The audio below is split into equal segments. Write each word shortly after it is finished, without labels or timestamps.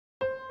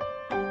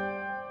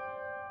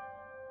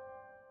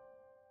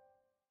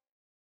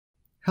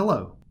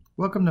Hello,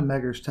 welcome to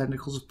Megger's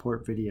Technical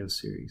Support video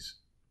series,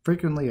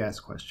 Frequently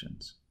Asked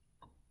Questions.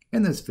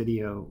 In this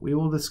video, we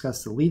will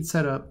discuss the lead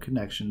setup,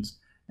 connections,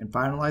 and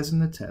finalizing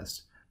the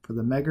test for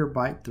the Megger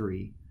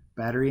BITE3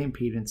 battery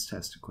impedance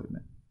test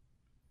equipment.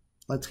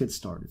 Let's get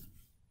started.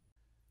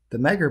 The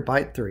Megger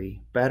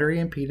BITE3 battery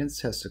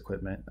impedance test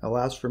equipment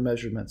allows for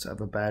measurements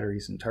of a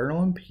battery's internal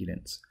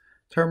impedance,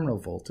 terminal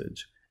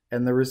voltage,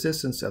 and the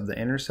resistance of the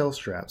inner cell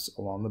straps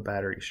along the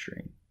battery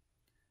string.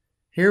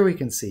 Here we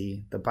can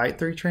see the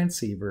BITE3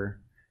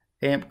 transceiver,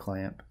 amp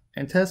clamp,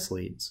 and test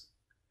leads.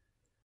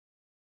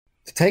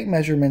 To take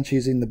measurements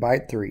using the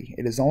BITE3,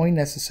 it is only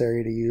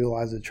necessary to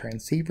utilize the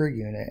transceiver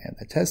unit and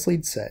the test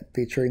lead set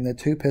featuring the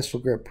two pistol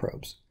grip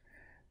probes.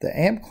 The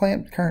amp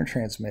clamp current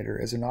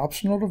transmitter is an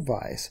optional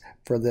device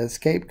for the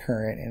escape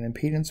current and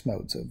impedance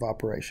modes of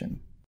operation.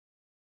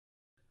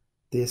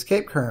 The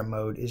escape current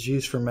mode is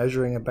used for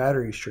measuring a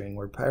battery string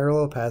where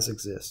parallel paths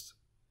exist.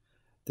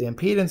 The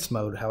impedance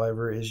mode,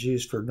 however, is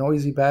used for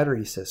noisy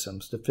battery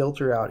systems to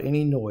filter out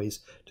any noise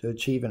to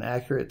achieve an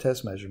accurate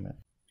test measurement.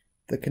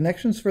 The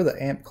connections for the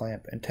amp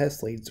clamp and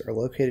test leads are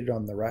located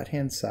on the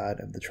right-hand side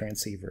of the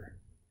transceiver.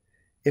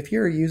 If you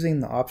are using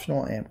the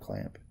optional amp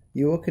clamp,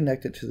 you will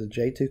connect it to the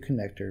J2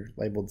 connector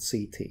labeled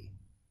CT.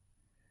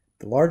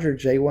 The larger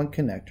J1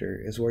 connector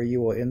is where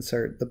you will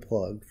insert the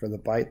plug for the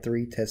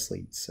BITE3 test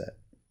lead set.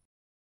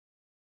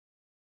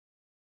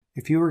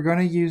 If you were going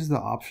to use the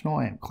optional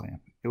amp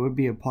clamp, it would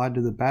be applied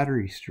to the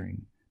battery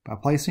string by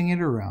placing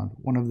it around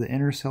one of the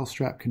inner cell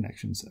strap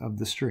connections of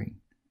the string.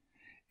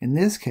 In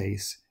this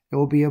case, it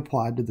will be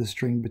applied to the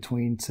string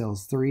between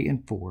cells 3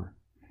 and 4.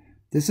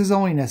 This is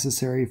only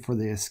necessary for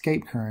the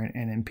escape current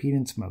and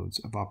impedance modes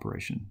of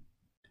operation.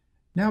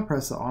 Now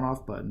press the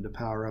on-off button to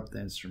power up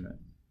the instrument.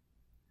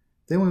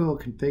 Then we will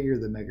configure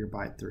the Megger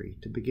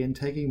BITE3 to begin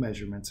taking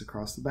measurements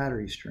across the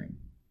battery string.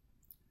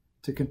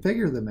 To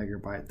configure the Megger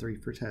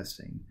BITE3 for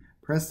testing,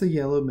 press the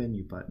yellow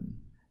menu button,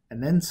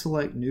 and then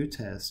select New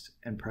Test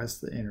and press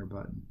the Enter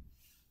button.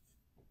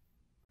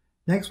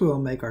 Next we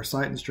will make our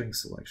site and string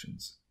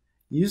selections.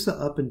 Use the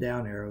up and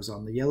down arrows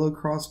on the yellow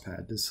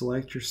crosspad to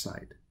select your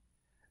site.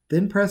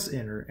 Then press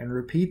Enter and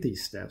repeat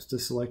these steps to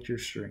select your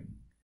string.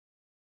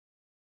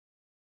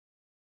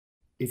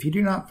 If you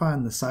do not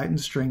find the site and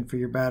string for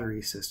your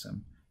battery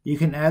system, you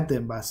can add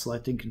them by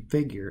selecting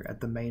Configure at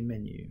the main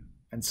menu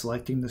and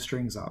selecting the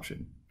Strings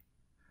option.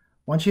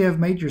 Once you have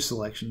made your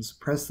selections,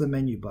 press the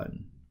Menu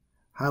button.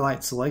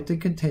 Highlight Select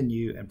and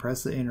Continue and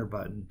press the Enter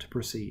button to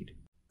proceed.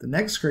 The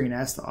next screen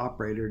asks the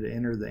operator to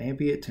enter the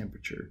ambient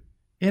temperature.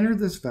 Enter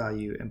this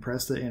value and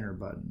press the Enter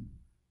button.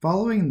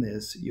 Following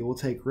this, you will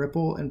take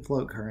ripple and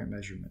float current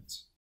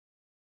measurements.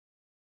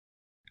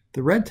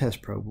 The red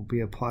test probe will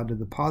be applied to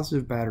the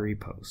positive battery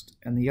post,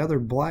 and the other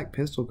black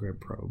pistol grip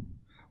probe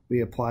will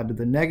be applied to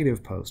the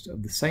negative post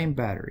of the same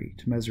battery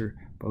to measure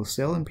both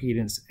cell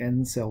impedance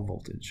and cell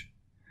voltage.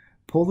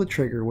 Pull the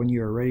trigger when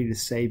you are ready to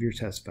save your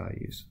test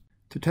values.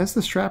 To test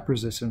the strap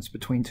resistance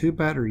between two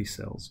battery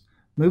cells,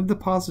 move the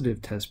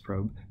positive test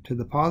probe to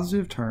the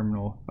positive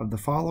terminal of the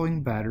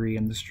following battery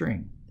in the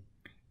string.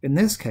 In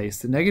this case,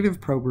 the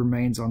negative probe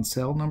remains on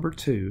cell number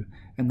 2,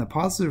 and the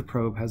positive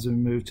probe has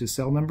been moved to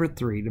cell number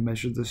 3 to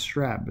measure the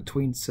strap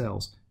between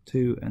cells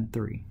 2 and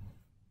 3.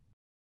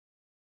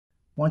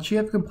 Once you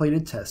have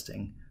completed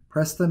testing,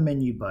 press the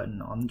Menu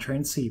button on the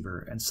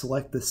transceiver and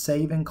select the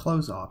Save and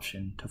Close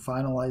option to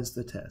finalize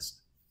the test.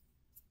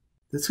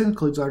 This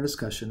concludes our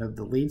discussion of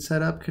the lead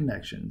setup,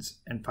 connections,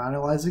 and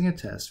finalizing a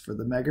test for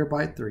the Megger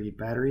BITE3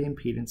 battery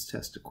impedance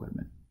test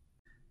equipment.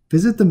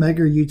 Visit the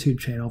Megger YouTube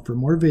channel for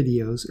more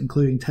videos,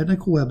 including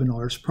technical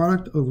webinars,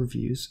 product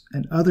overviews,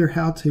 and other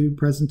how-to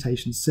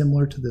presentations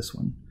similar to this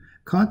one.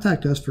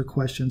 Contact us for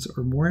questions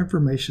or more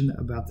information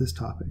about this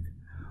topic,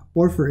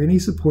 or for any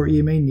support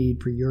you may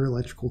need for your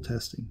electrical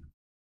testing.